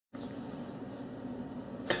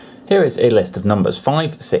Here is a list of numbers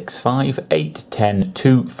 5, 6, 5, 8, 10,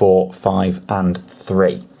 2, 4, 5 and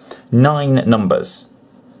 3. 9 numbers.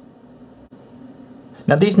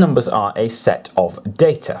 Now these numbers are a set of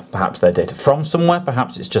data. Perhaps they're data from somewhere,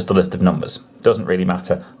 perhaps it's just a list of numbers. Doesn't really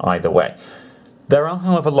matter either way. There are,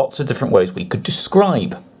 however, lots of different ways we could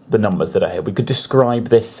describe the numbers that are here. We could describe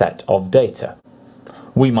this set of data.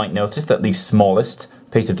 We might notice that the smallest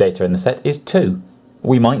piece of data in the set is 2.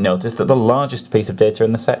 We might notice that the largest piece of data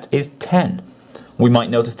in the set is 10. We might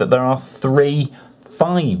notice that there are 3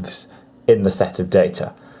 5s in the set of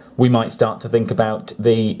data. We might start to think about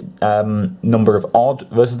the number of odd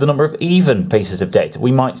versus the number of even pieces of data.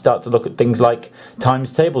 We might start to look at things like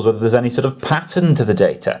times tables, whether there's any sort of pattern to the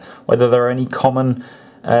data, whether there are any common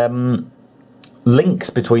links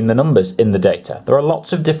between the numbers in the data. There are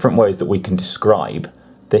lots of different ways that we can describe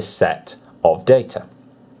this set of data.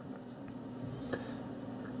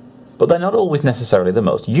 But they're not always necessarily the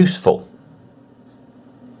most useful.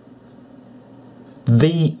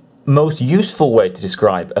 The most useful way to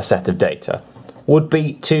describe a set of data would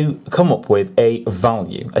be to come up with a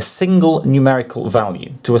value, a single numerical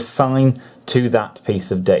value to assign to that piece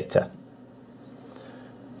of data.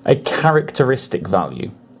 A characteristic value,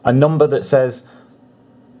 a number that says,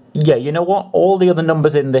 yeah, you know what, all the other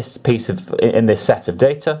numbers in this set of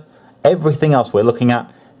data, everything else we're looking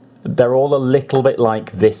at, they're all a little bit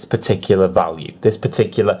like this particular value, this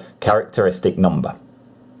particular characteristic number.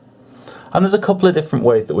 And there's a couple of different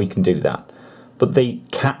ways that we can do that. But the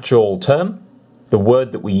catch-all term, the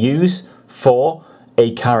word that we use for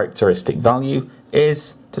a characteristic value,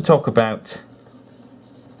 is to talk about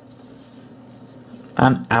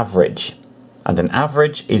an average. And an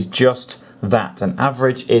average is just that. An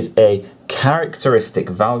average is a characteristic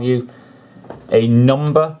value, a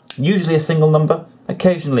number, usually a single number.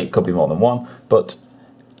 Occasionally it could be more than one, but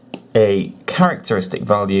a characteristic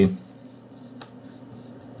value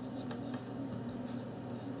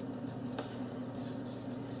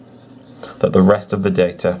that the rest of the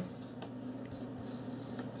data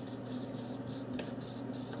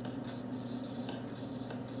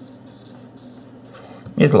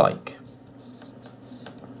is like.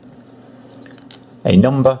 A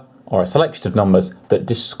number or a selection of numbers that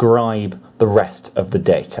describe the rest of the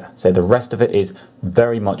data. So the rest of it is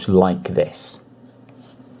very much like this.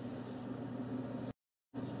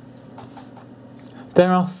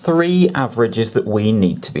 There are 3 averages that we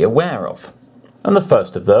need to be aware of. And the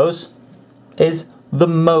first of those is the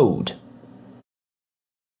mode.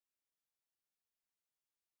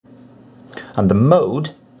 And the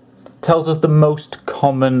mode tells us the most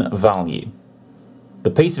common value, the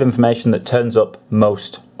piece of information that turns up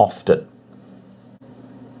most often.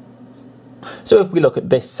 So if we look at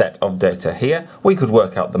this set of data here, we could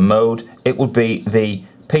work out the mode. It would be the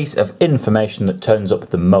piece of information that turns up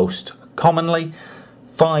the most commonly.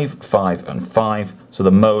 5, 5 and 5, so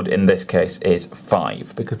the mode in this case is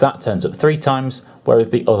 5, because that turns up 3 times, whereas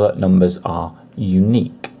the other numbers are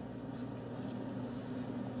unique.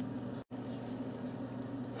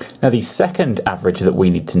 Now the second average that we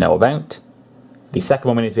need to know about, the second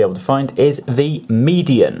one we need to be able to find, is the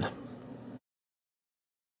median.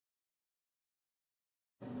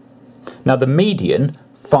 Now the median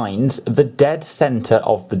finds the dead centre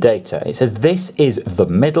of the data. It says this is the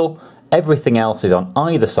middle, everything else is on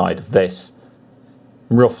either side of this,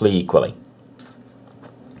 roughly equally.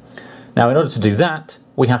 Now in order to do that,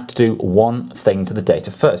 we have to do one thing to the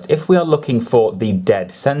data first. If we are looking for the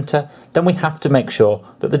dead centre, then we have to make sure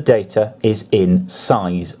that the data is in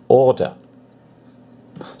size order.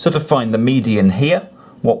 So to find the median here,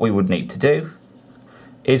 what we would need to do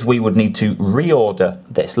is we would need to reorder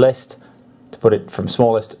this list to put it from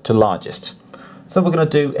smallest to largest. So we're going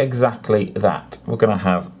to do exactly that. We're going to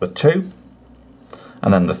have the 2,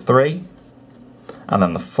 and then the 3, and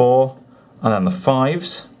then the 4, and then the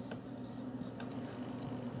 5s,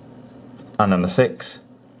 and then the 6,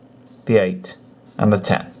 the 8, and the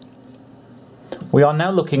 10. We are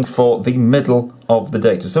now looking for the middle of the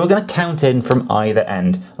data. So we're going to count in from either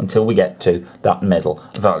end until we get to that middle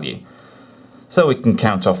value. So we can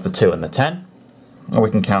count off the 2 and the 10. Or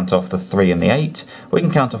we can count off the 3 and the 8. We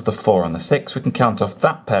can count off the 4 and the 6. We can count off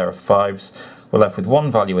that pair of 5s. We're left with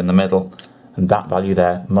one value in the middle, and that value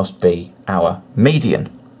there must be our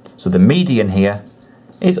median. So the median here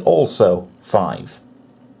is also 5.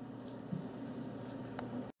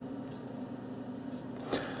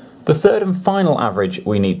 The third and final average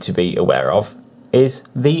we need to be aware of is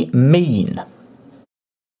the mean.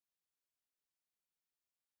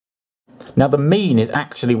 Now the mean is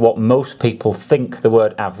actually what most people think the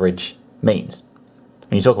word average means.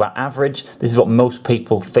 When you talk about average, this is what most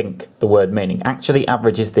people think the word meaning. Actually,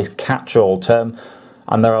 average is this catch-all term,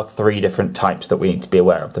 and there are 3 different types that we need to be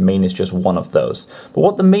aware of. The mean is just one of those. But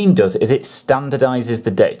what the mean does is it standardizes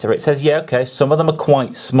the data. It says, yeah, okay, some of them are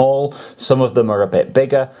quite small, some of them are a bit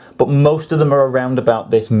bigger, but most of them are around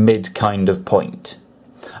about this mid kind of point.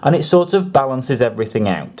 And it sort of balances everything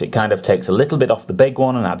out. It kind of takes a little bit off the big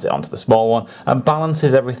one and adds it onto the small one and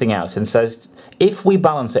balances everything out and says, if we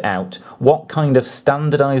balance it out, what kind of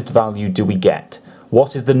standardized value do we get?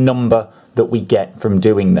 What is the number that we get from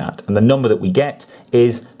doing that? And the number that we get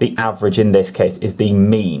is the average, in this case, is the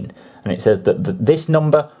mean. And it says that this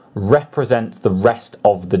number represents the rest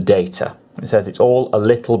of the data. It says it's all a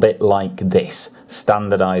little bit like this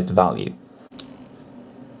standardized value.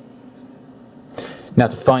 Now,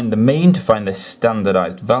 to find the mean, to find this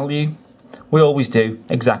standardized value, we always do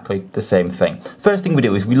exactly the same thing. First thing we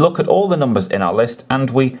do is we look at all the numbers in our list and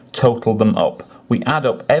we total them up. We add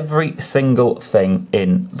up every single thing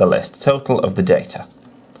in the list, total of the data.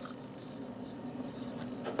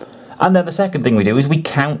 And then the second thing we do is we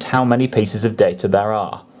count how many pieces of data there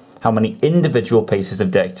are, how many individual pieces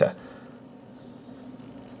of data.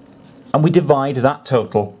 And we divide that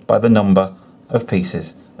total by the number of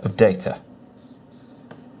pieces of data.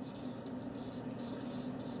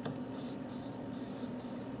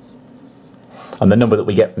 And the number that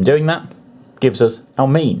we get from doing that gives us our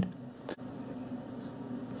mean.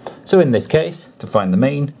 So in this case, to find the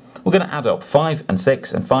mean, we're going to add up 5 and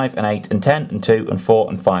 6 and 5 and 8 and 10 and 2 and 4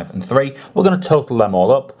 and 5 and 3. We're going to total them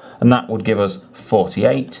all up, and that would give us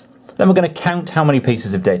 48. Then we're going to count how many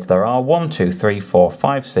pieces of data there are. 1, 2, 3, 4,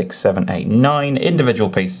 5, 6, 7, 8, 9 individual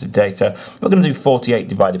pieces of data. We're going to do 48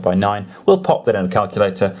 divided by 9. We'll pop that in a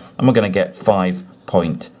calculator, and we're going to get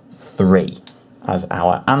 5.3 as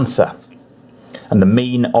our answer. And the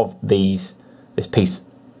mean of this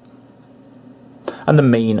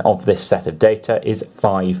set of data is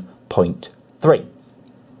 5.3.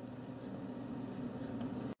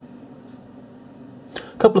 A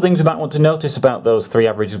couple of things we might want to notice about those 3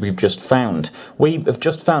 averages we've just found. We have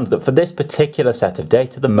just found that for this particular set of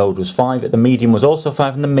data, the mode was 5, the median was also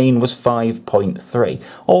 5, and the mean was 5.3.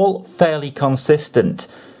 All fairly consistent.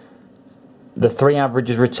 The 3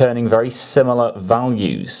 averages returning very similar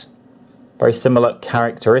values. Very similar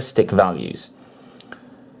characteristic values.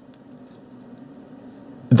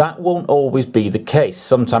 That won't always be the case.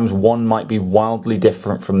 Sometimes one might be wildly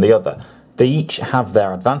different from the other. They each have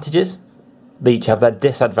their advantages, they each have their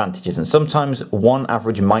disadvantages, and sometimes one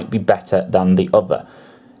average might be better than the other.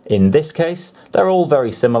 In this case, they're all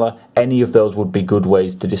very similar. Any of those would be good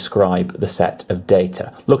ways to describe the set of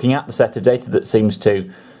data. Looking at the set of data that seems to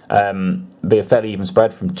be a fairly even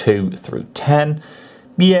spread from 2 through 10,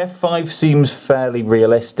 yeah, 5 seems fairly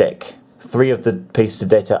realistic. 3 of the pieces of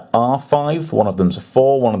data are 5, one of them's a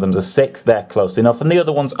 4, one of them's a 6, they're close enough, and the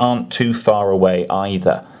other ones aren't too far away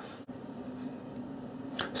either.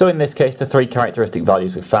 So in this case, the 3 characteristic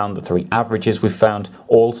values we've found, the 3 averages we've found,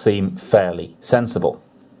 all seem fairly sensible.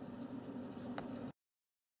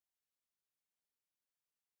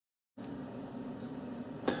 A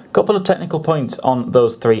couple of technical points on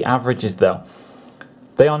those 3 averages though.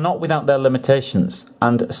 They are not without their limitations,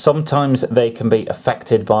 and sometimes they can be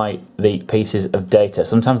affected by the pieces of data.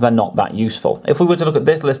 Sometimes they're not that useful. If we were to look at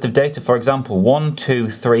this list of data, for example, 1, 2,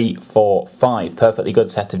 3, 4, 5, perfectly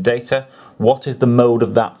good set of data. What is the mode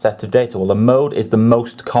of that set of data? Well, the mode is the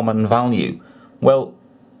most common value. Well,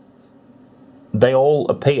 they all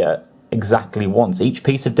appear exactly once. Each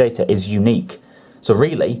piece of data is unique. So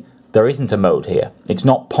really, there isn't a mode here. It's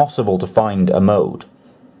not possible to find a mode.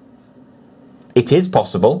 It is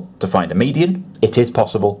possible to find a median, it is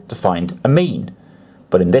possible to find a mean,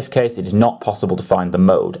 but in this case it is not possible to find the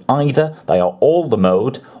mode. Either they are all the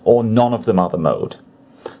mode or none of them are the mode.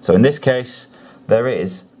 So in this case there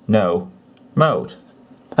is no mode,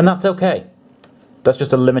 and that's okay. That's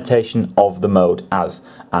just a limitation of the mode as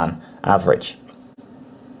an average.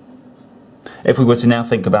 If we were to now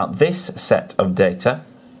think about this set of data,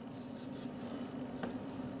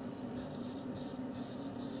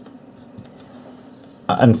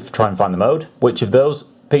 and try and find the mode, which of those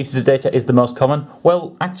pieces of data is the most common?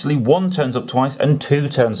 Well, actually 1 turns up twice and 2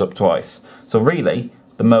 turns up twice. So really,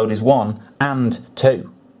 the mode is 1 and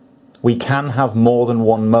 2. We can have more than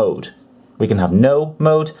one mode. We can have no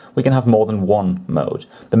mode, we can have more than one mode.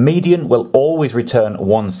 The median will always return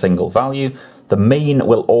one single value. The mean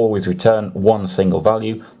will always return one single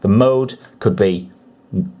value. The mode could be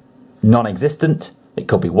non-existent. It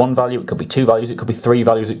could be 1 value, it could be 2 values, it could be 3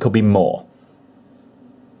 values, it could be more.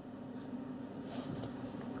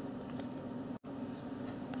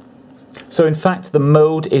 So So in fact, the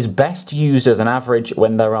mode is best used as an average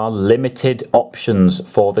when there are limited options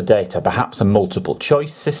for the data, perhaps a multiple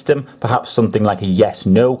choice system, perhaps something like a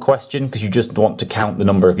yes-no question, because you just want to count the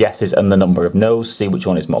number of yeses and the number of no's, see which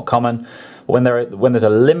one is more common. When there's a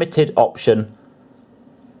limited option,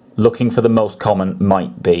 looking for the most common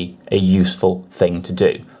might be a useful thing to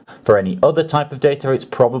do. For any other type of data, it's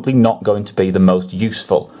probably not going to be the most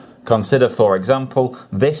useful. Consider, for example,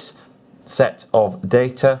 this set of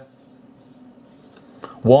data.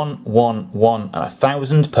 1, 1, 1 and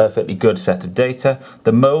 1,000, perfectly good set of data.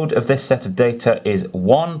 The mode of this set of data is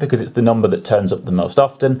 1 because it's the number that turns up the most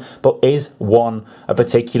often, but is 1 a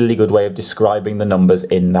particularly good way of describing the numbers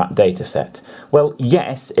in that data set? Well,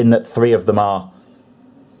 yes, in that 3 of them are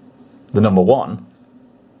the number 1,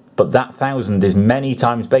 but that 1,000 is many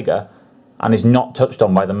times bigger and is not touched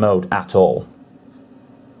on by the mode at all.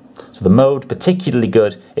 So the mode particularly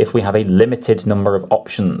good if we have a limited number of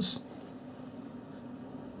options.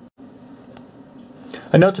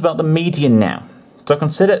 A note about the median now. So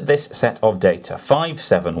consider this set of data, 5,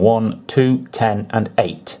 7, 1, 2, 10 and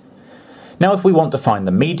 8. Now if we want to find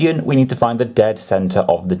the median, we need to find the dead centre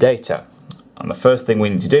of the data. And the first thing we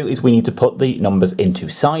need to do is we need to put the numbers into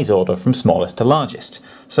size order from smallest to largest.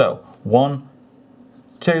 So 1,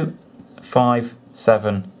 2, 5,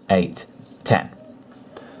 7, 8, 10.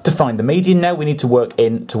 To find the median now we need to work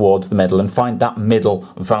in towards the middle and find that middle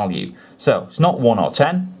value. So it's not 1 or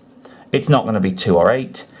 10. It's not going to be 2 or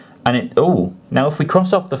 8, and now if we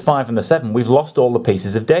cross off the 5 and the 7, we've lost all the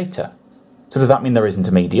pieces of data. So does that mean there isn't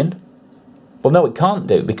a median? Well, no, it can't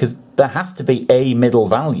do, because there has to be a middle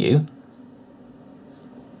value.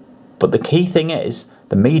 But the key thing is,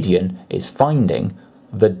 the median is finding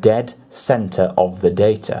the dead centre of the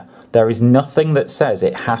data. There is nothing that says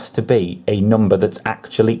it has to be a number that's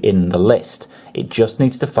actually in the list. It just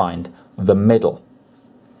needs to find the middle.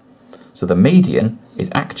 So the median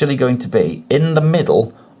is actually going to be in the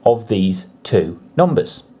middle of these two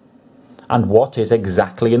numbers. And what is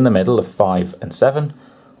exactly in the middle of 5 and 7?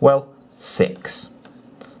 Well, 6.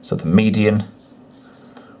 So the median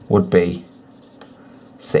would be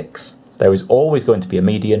 6. There is always going to be a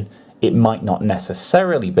median. It might not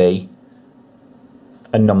necessarily be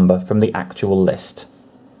a number from the actual list.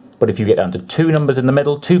 But if you get down to 2 numbers in the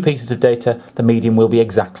middle, 2 pieces of data, the median will be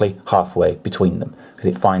exactly halfway between them, because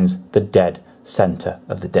it finds the dead centre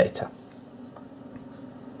of the data.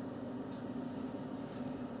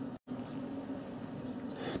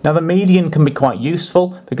 Now the median can be quite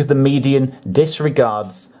useful because the median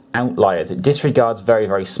disregards outliers. It disregards very,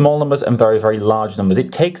 very small numbers and very, very large numbers.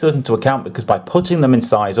 It takes those into account because by putting them in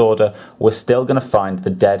size order, we're still going to find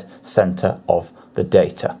the dead centre of the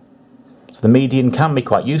data. So the median can be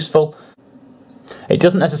quite useful. It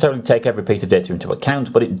doesn't necessarily take every piece of data into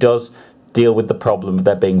account, but it does deal with the problem of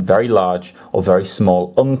there being very large or very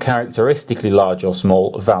small, uncharacteristically large or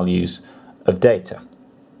small values of data.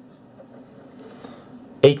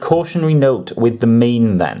 A cautionary note with the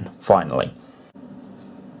mean then, finally.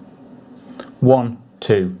 1,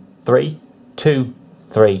 2, 3, 2,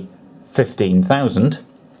 3, 15,000.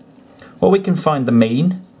 Well, we can find the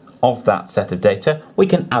mean of that set of data. We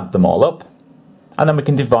can add them all up, and then we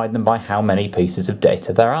can divide them by how many pieces of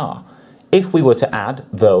data there are. If we were to add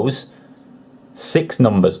those 6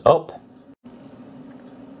 numbers up,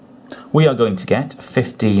 we are going to get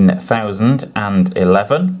 15,011, and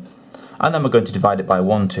then we're going to divide it by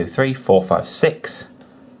 1, 2, 3, 4, 5, 6,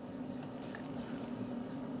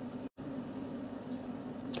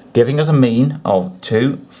 giving us a mean of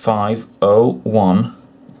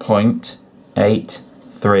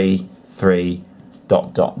 2501.833 ...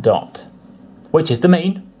 which is the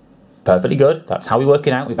mean. Perfectly good. That's how we work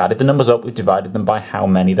it out. We've added the numbers up, we've divided them by how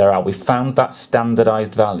many there are. We've found that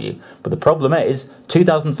standardised value. But the problem is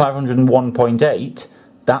 2501.8,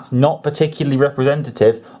 that's not particularly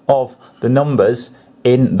representative of the numbers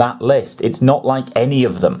in that list. It's not like any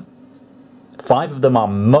of them. 5 of them are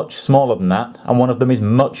much smaller than that, and 1 of them is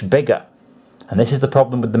much bigger. And this is the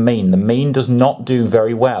problem with the mean. The mean does not do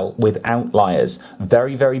very well with outliers.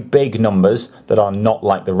 Very, very big numbers that are not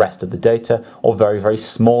like the rest of the data, or very, very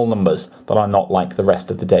small numbers that are not like the rest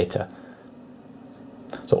of the data.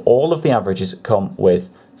 So all of the averages come with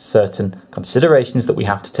certain considerations that we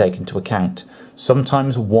have to take into account.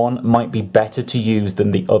 Sometimes one might be better to use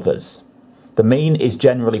than the others. The mean is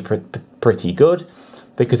generally pretty good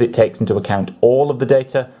because it takes into account all of the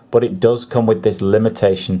data, but it does come with this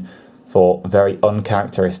limitation for very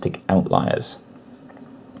uncharacteristic outliers.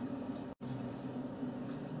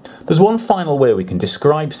 There's one final way we can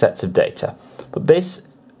describe sets of data, but this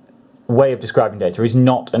way of describing data is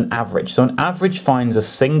not an average. So an average finds a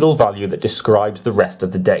single value that describes the rest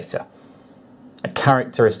of the data. a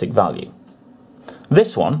characteristic value.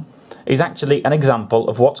 This one is actually an example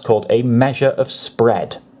of what's called a measure of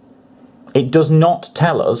spread. It does not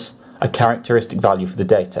tell us a characteristic value for the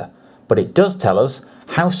data, but it does tell us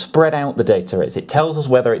how spread out the data is. It tells us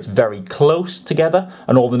whether it's very close together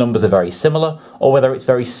and all the numbers are very similar, or whether it's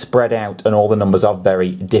very spread out and all the numbers are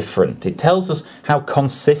very different. It tells us how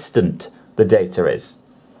consistent the data is.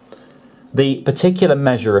 The particular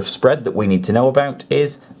measure of spread that we need to know about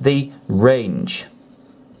is the range.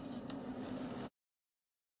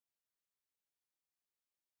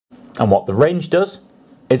 And what the range does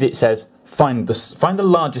is it says find the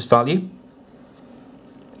largest value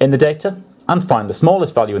in the data and find the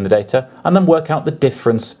smallest value in the data and then work out the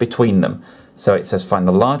difference between them. So it says find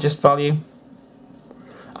the largest value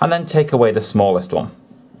and then take away the smallest one.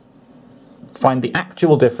 Find the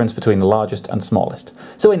actual difference between the largest and smallest.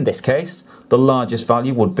 So in this case, the largest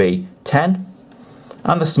value would be 10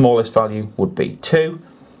 and the smallest value would be 2.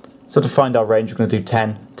 So to find our range, we're going to do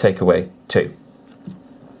 10, take away 2.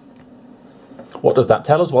 What does that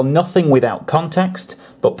tell us? Well, nothing without context,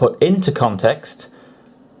 but put into context,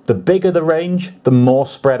 the bigger the range, the more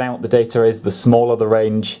spread out the data is, the smaller the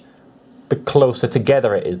range, the closer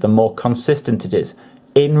together it is, the more consistent it is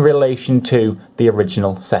in relation to the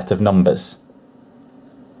original set of numbers.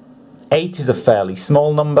 8 is a fairly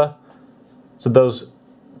small number, so those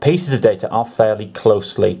pieces of data are fairly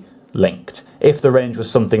closely linked. If the range was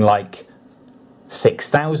something like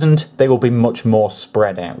 6,000, they will be much more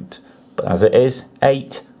spread out. But as it is,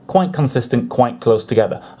 8, quite consistent, quite close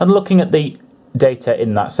together. And looking at the data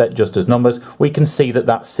in that set just as numbers, we can see that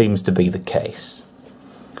that seems to be the case.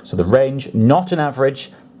 So the range, not an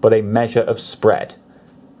average, but a measure of spread.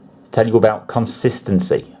 Tell you about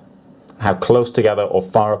consistency, how close together or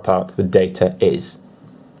far apart the data is.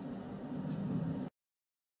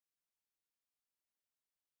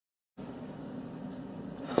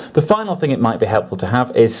 The final thing it might be helpful to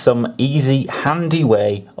have is some easy, handy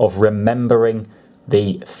way of remembering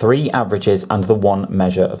the 3 averages and the 1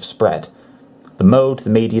 measure of spread. The mode, the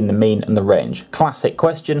median, the mean and the range. Classic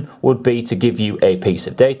question would be to give you a piece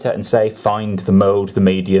of data and say find the mode, the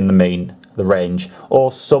median, the mean, the range,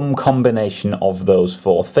 or some combination of those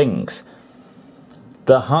 4 things.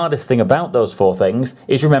 The hardest thing about those 4 things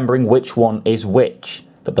is remembering which one is which.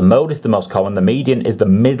 That the mode is the most common, the median is the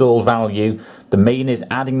middle value, the mean is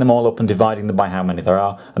adding them all up and dividing them by how many there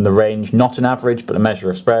are, and the range, not an average but a measure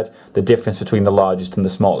of spread, the difference between the largest and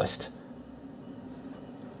the smallest.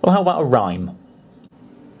 Well, how about a rhyme?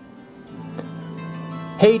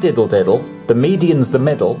 Hey diddle diddle, the median's the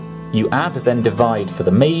middle, you add then divide for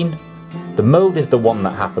the mean, the mode is the one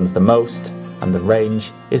that happens the most, and the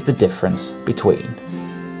range is the difference between.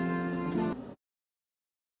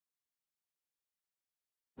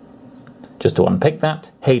 Just to unpick that,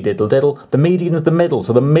 hey diddle diddle, the median's the middle,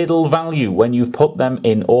 so the middle value when you've put them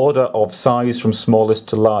in order of size from smallest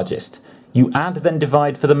to largest. You add then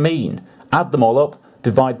divide for the mean. Add them all up,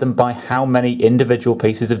 divide them by how many individual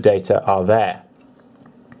pieces of data are there.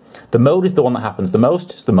 The mode is the one that happens the most,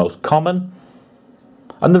 it's the most common,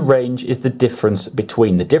 and the range is the difference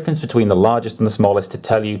between the largest and the smallest to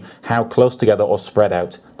tell you how close together or spread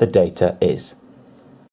out the data is.